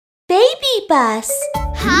BabyBus।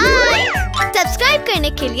 हाय, subscribe करने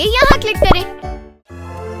के लिए यहाँ क्लिक करें।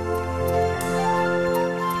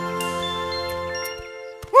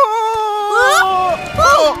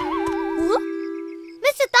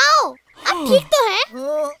 मिस्टर ताओ, आप ठीक तो हैं?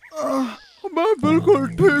 मैं बिल्कुल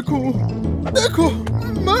ठीक हूँ। देखो,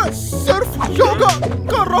 मैं सिर्फ योगा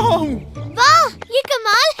कर रहा हूँ। वाह, ये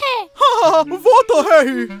कमाल है। हाँ, वो तो है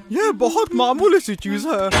ही। ये बहुत मामूली सी चीज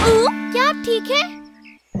है। क्या आप ठीक है?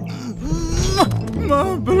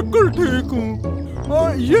 मैं बिल्कुल ठीक हूँ।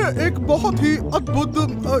 ये एक बहुत ही अद्भुत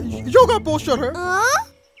योगा पोस्चर है।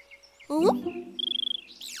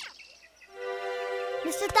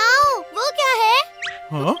 मिस्टर ताओ, वो क्या है?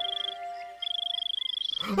 हाँ?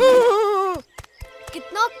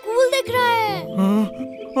 कितना कूल दिख रहा है।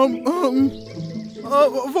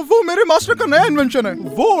 वो मेरे मास्टर का नया इन्वेंशन है।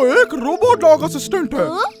 वो एक रोबोट डॉग असिस्टेंट है।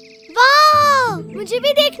 वाह, मुझे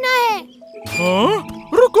भी देखना है। हाँ?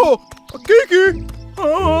 रुको, कीकी,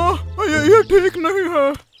 ये ठीक नहीं है।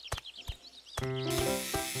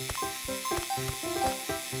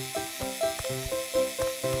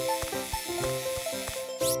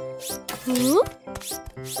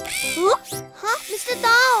 हाँ, मिस्टर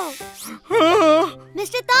ताओ।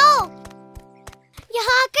 मिस्टर ताओ,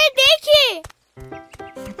 यहाँ आकर देखिए।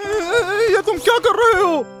 ये तुम क्या कर रहे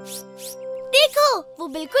हो? देखो, वो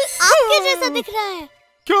बिल्कुल आपके जैसा दिख रहा है।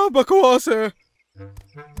 क्या बकवास है।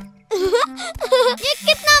 ये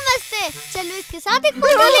कितना मस्त है। चलो इसके साथ एक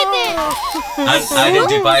फोटो लेते हैं।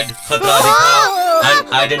 Unidentified खतरा दिखा।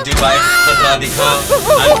 Unidentified खतरा दिखा।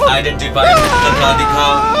 Unidentified खतरा दिखा।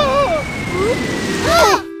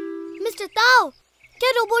 मिस्टर ताओ, क्या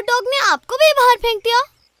रोबोट डॉग ने आपको भी बाहर फेंक दिया?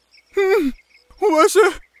 वैसे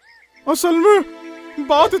असल में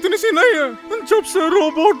बात इतनी सी नहीं है। जब से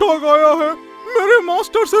रोबोट डॉग आया है, मेरे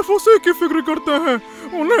मास्टर सिर्फ उसी की फिक्र करते हैं।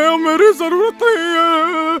 उन्हें अब मेरी जरूरत नहीं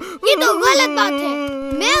है। ये तो गलत बात है।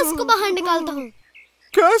 मैं उसको बाहर निकालता हूँ।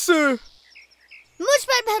 कैसे? मुझ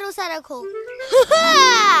पर भरोसा रखो।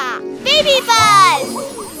 BabyBus,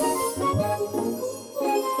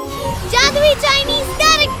 जादुई चाइनीज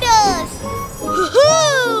कैरेक्टर्स।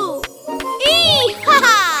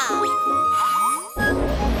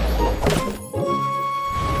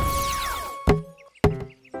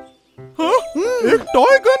 एक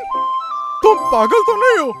टॉय गन? तुम पागल तो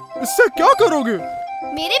नहीं हो? इससे क्या करोगे?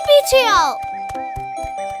 मेरे पीछे आओ।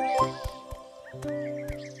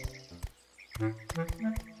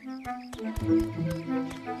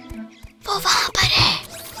 वो वहाँ पर है।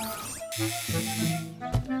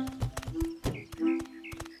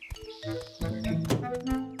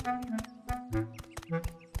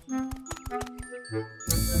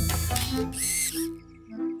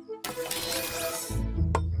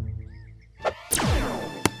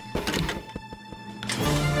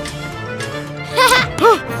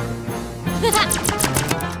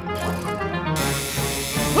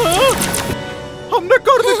 हमने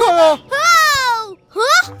कर दिखाया।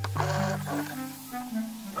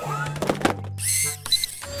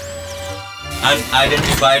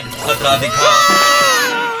 Unidentified खतरा दिखा।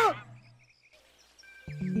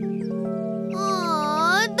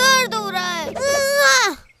 दर्द हो रहा है।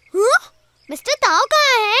 मिस्टर ताओ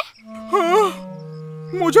कहाँ है? हाँ,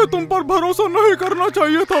 मुझे तुम पर भरोसा नहीं करना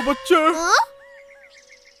चाहिए था बच्चे।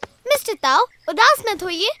 मिस्टर ताओ, उदास मत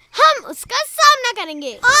होइए, हम उसका सामना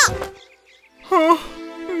करेंगे। हाँ,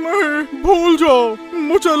 नहीं, भूल जाओ।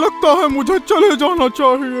 मुझे लगता है मुझे चले जाना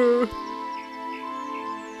चाहिए।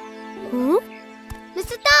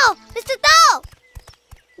 मिस्टर ताओ,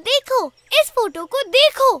 देखो, इस फोटो को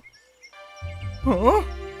देखो। हाँ?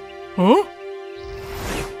 हाँ?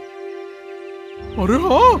 अरे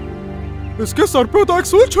हाँ, इसके सर पे तो एक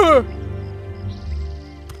स्विच है।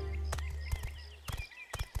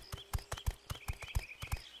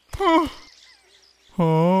 हाँ,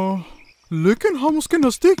 हाँ, लेकिन हम उसके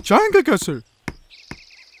नजदीक जाएंगे कैसे?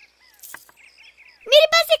 मेरे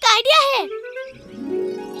पास एक आइडिया है।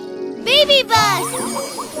 BabyBus,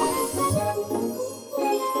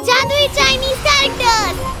 जादुई चाइनीज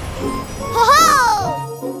कैरेक्टर्स। हो हो,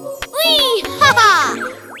 उई, हा हा।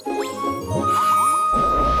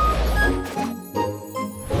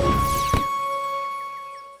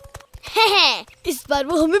 इस बार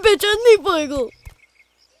वो हमें पहचान नहीं पाएगा।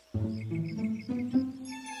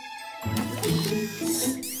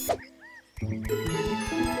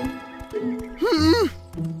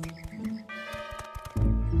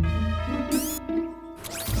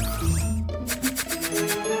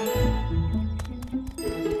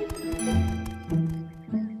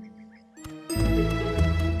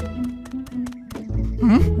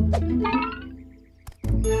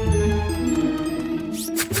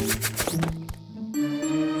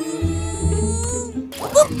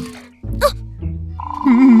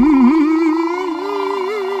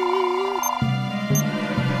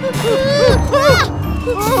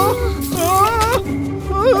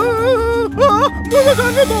 मुझे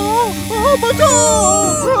जाने दो, बचाओ,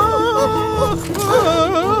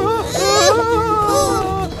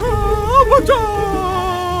 बचाओ।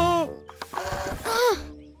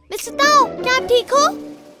 मिस्टर ताओ, क्या आप ठीक हो?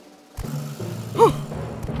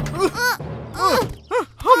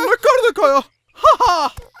 हमने कर दिखाया।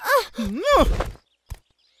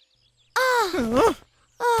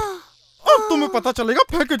 अब तुम्हें पता चलेगा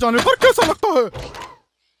फेंके जाने पर कैसा लगता है।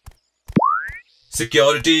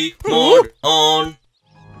 Security mode on.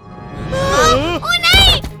 ओ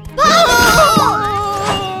नहीं! भागो!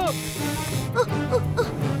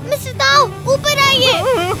 मिस्टर ताओ, ऊपर आइए।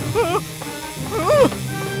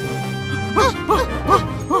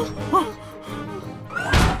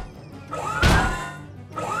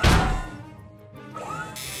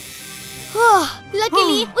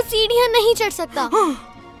 लकीली वो सीढ़ियां नहीं चढ़ सकता।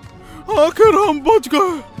 आखिर हम बच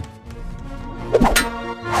गए।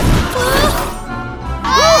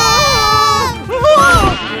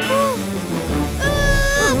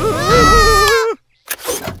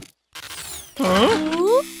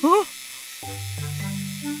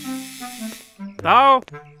 ताओ,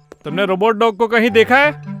 तुमने रोबोट डॉग को कहीं देखा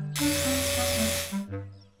है?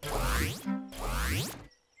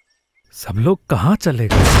 सब लोग कहाँ चले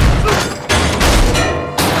गए?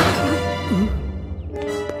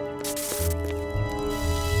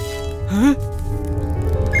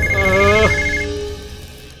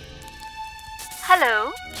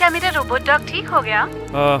 हेलो, क्या मेरा रोबोट डॉग ठीक हो गया?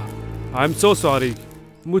 आई एम सो सॉरी,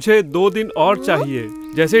 मुझे 2 दिन और चाहिए।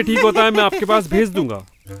 जैसे ही ठीक होता है मैं आपके पास भेज दूंगा।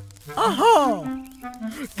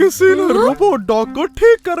 किसी ने रोबोट डॉग को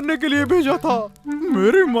ठीक करने के लिए भेजा था।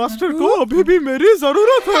 मेरे मास्टर को अभी भी मेरी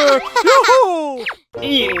जरूरत है।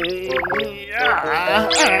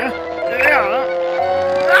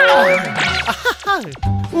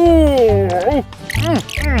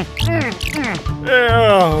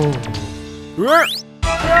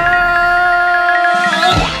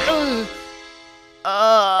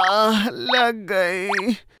 लग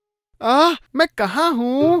गई। मैं कहाँ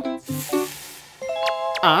हूँ?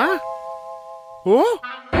 ओ?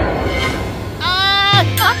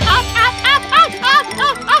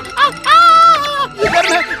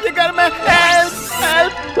 ये घर में हेल्प!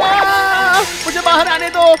 मुझे बाहर आने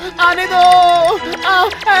दो, आने दो!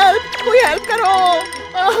 हेल्प! कोई हेल्प करो!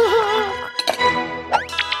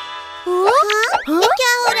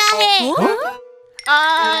 क्या हो रहा है?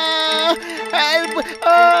 हेल्प!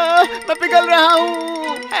 मैं पिघल रहा हूँ।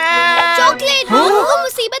 चॉकलेट, वो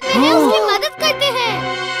मुसीबत में है, उसकी मदद करते हैं।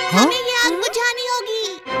 हमें ये आग बुझानी होगी।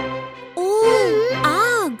 ओह,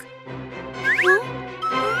 आग!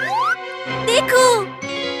 देखो,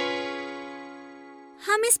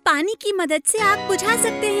 हम इस पानी की मदद से आग बुझा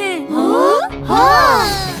सकते हैं।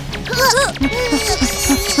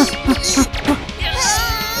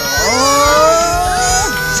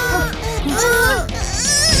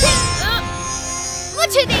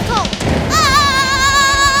 मुझे देखो।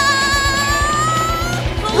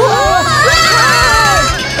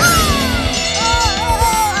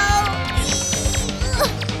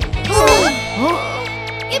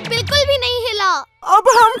 ये बिल्कुल भी नहीं हिला। अब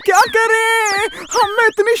हम क्या करें? हम में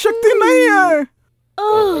इतनी शक्ति नहीं है।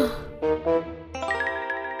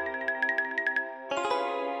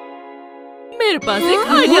 मेरे पास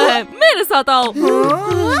एक आइडिया है, मेरे साथ आओ।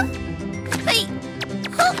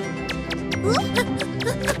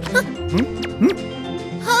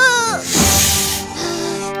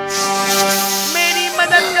 मेरी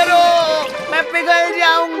मदद करो, मैं पिघल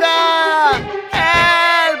जाऊंगा।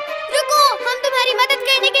 हेल्प! रुको, हम तुम्हारी मदद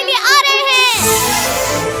करने के लिए आ रहे हैं।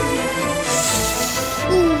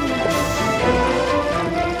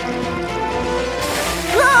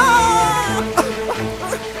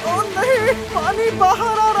 ओ नहीं, पानी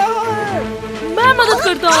बाहर आ रहा है। मैं मदद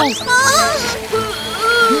करता हूँ।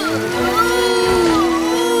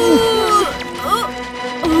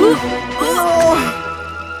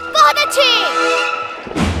 बहुत अच्छे।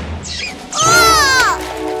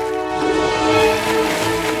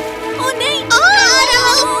 ओ नहीं, आ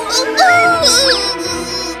रहा हूँ।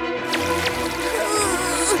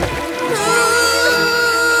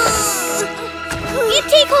 ये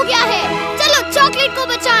ठीक हो गया है। चलो चॉकलेट को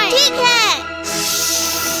बचाएं। ठीक है।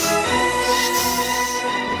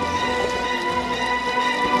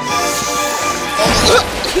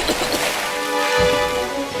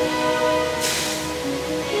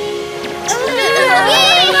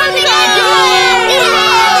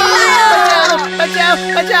 बचाओ!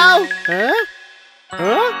 बचाओ!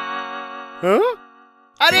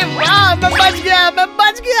 अरे वाह, मैं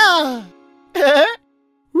बच गया।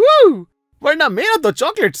 वरना मेरा तो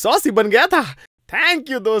चॉकलेट सॉस ही बन गया था। थैंक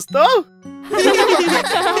यू दोस्तों।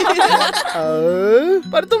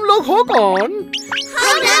 पर तुम लोग हो कौन?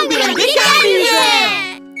 हम रंग-बिरंगे कैंडीज हैं।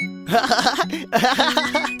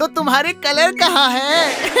 तो तुम्हारे कलर कहाँ है?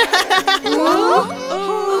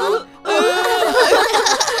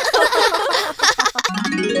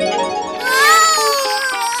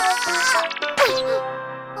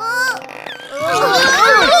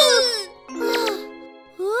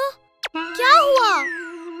 क्या हुआ?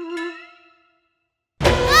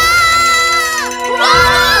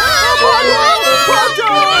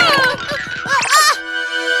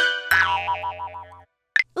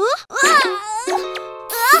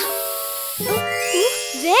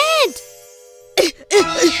 रेड!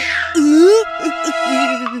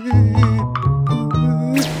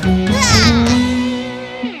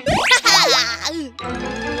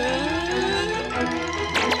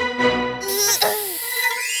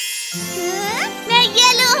 मैं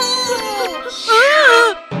येलो हूँ।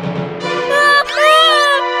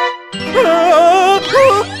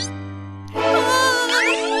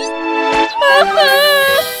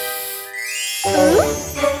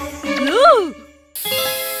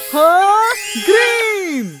 हाँ,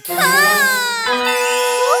 green.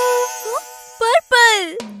 Purple,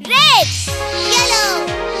 red, yellow,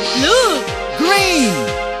 blue, green.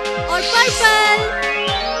 और पर्पल।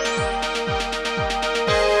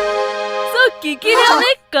 सो किकी ने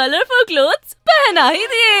हमें कलरफुल क्लोथ्स पहना ही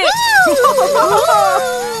दिए।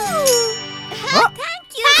 Thank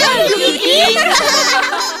you Kiki.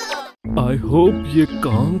 I hope ये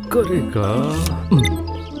काम करेगा।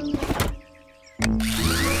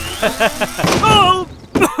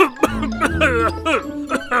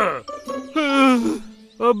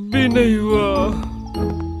 अब भी नहीं हुआ।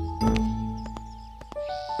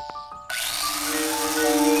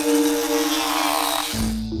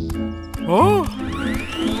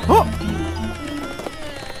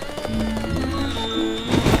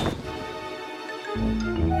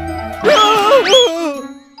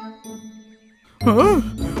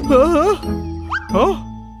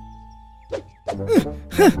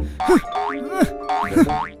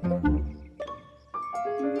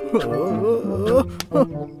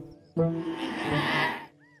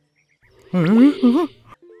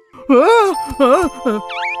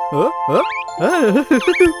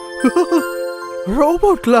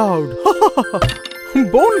 Robo cloud.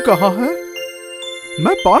 बोन कहाँ है?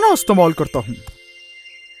 मैं पाना इस्तेमाल करता हूँ।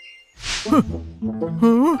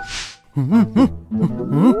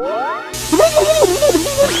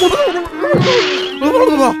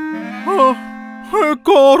 एक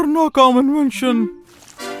और नाकाम इन्वेंशन।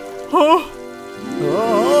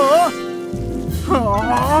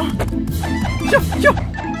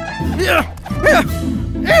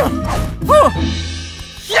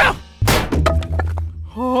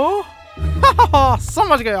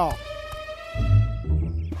 समझ गया।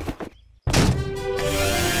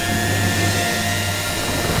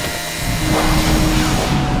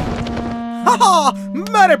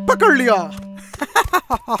 मैंने पकड़ लिया।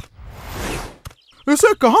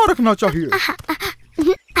 इसे कहाँ रखना चाहिए?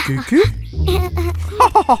 किकी?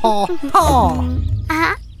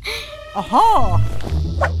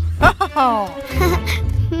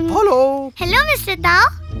 हेलो। हेलो मिस्टर ताओ,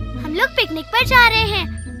 हम लोग पिकनिक पर जा रहे हैं।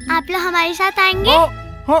 आप लोग हमारे साथ आएंगे?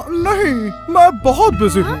 नहीं, मैं बहुत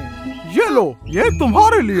बिजी हूँ। ये लो, ये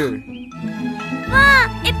तुम्हारे लिए। वाह,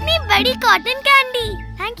 इतनी बड़ी cotton candy.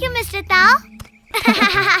 Thank you mister ताओ।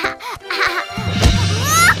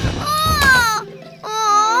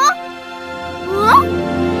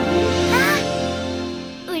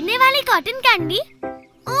 उड़ने वाली कॉटन कैंडी?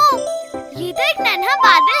 ओह, ये तो एक नन्हा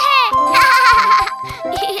बादल है।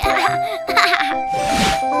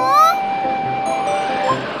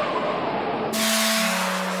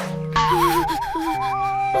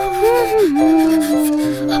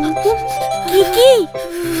 किकी,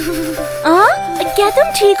 क्या तुम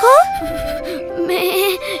ठीक हो?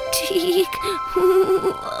 मैं ठीक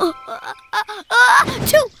हूँ।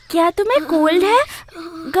 क्या तुम्हें कोल्ड है?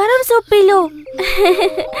 गरम सूप पी लो।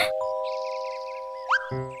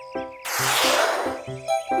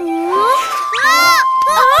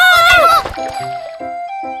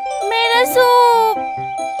 मेरा सूप।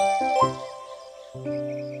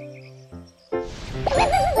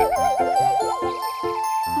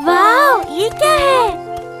 वाह, ये क्या है?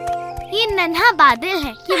 ये नन्हा बादल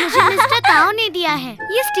है। ये मुझे मिस्टर ताओ ने दिया है।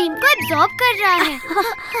 ये स्टीम को एब्जॉर्ब कर रहा है।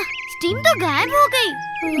 स्टीम तो गायब हो गई।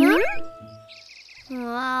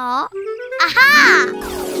 वाह, आहा।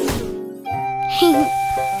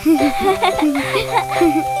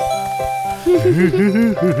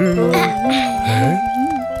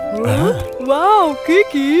 वाओ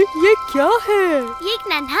किकी, ये क्या है? ये एक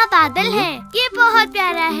नन्हा बादल है। ये बहुत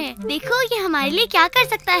प्यारा है। देखो ये हमारे लिए क्या कर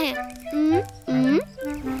सकता है।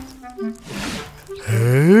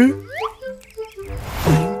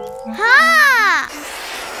 हाँ,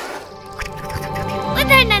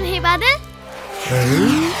 उधर नन्हे बादल।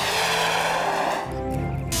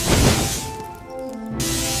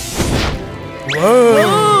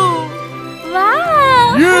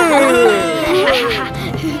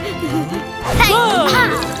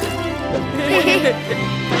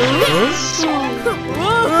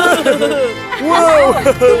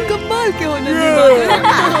 कमाल के होने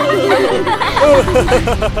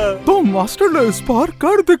तो मास्टर ने इस बार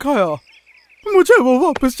कर दिखाया। मुझे वो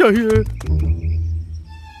वापस चाहिए।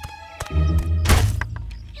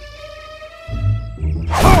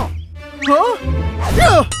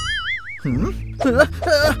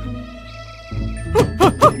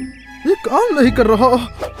 ये काम नहीं कर रहा।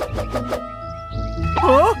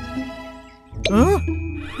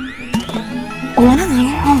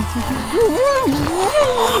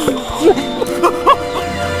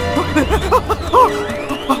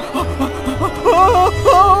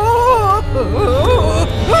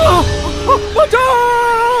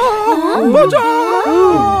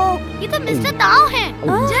 ये तो मिस्टर ताओ है।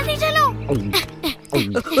 जल्दी चलो।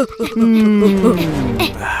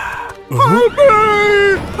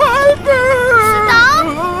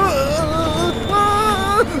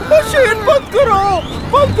 मशीन बंद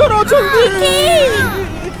करो जल्दी।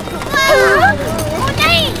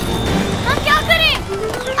 नहीं, हम क्या करें?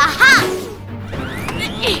 आहा!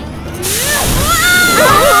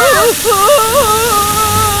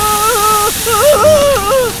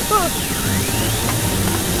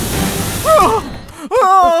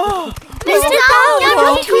 मिस्टर ताओ, क्या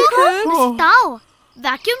तुम ठीक हो? मिस्टर ताओ,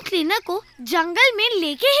 वैक्यूम क्लीनर को जंगल में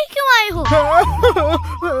लेके ही क्यों आए हो?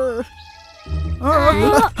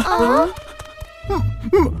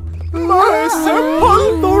 मैं इससे फल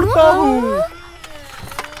तोड़ता हूँ।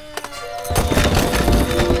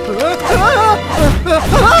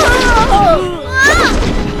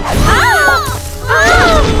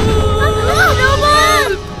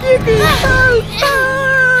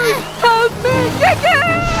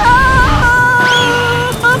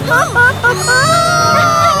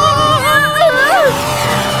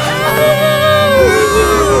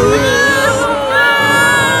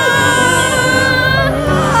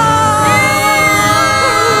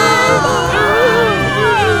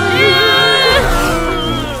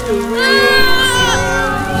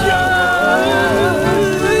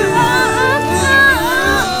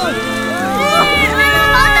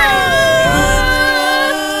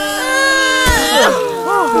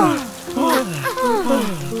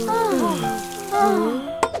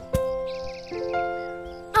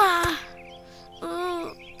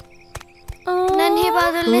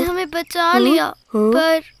 बादल ने हमें बचा लिया,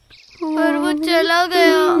 पर वो चला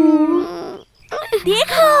गया।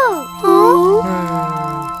 देखो।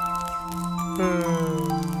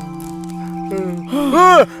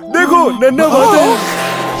 देखो नन्हा बादल।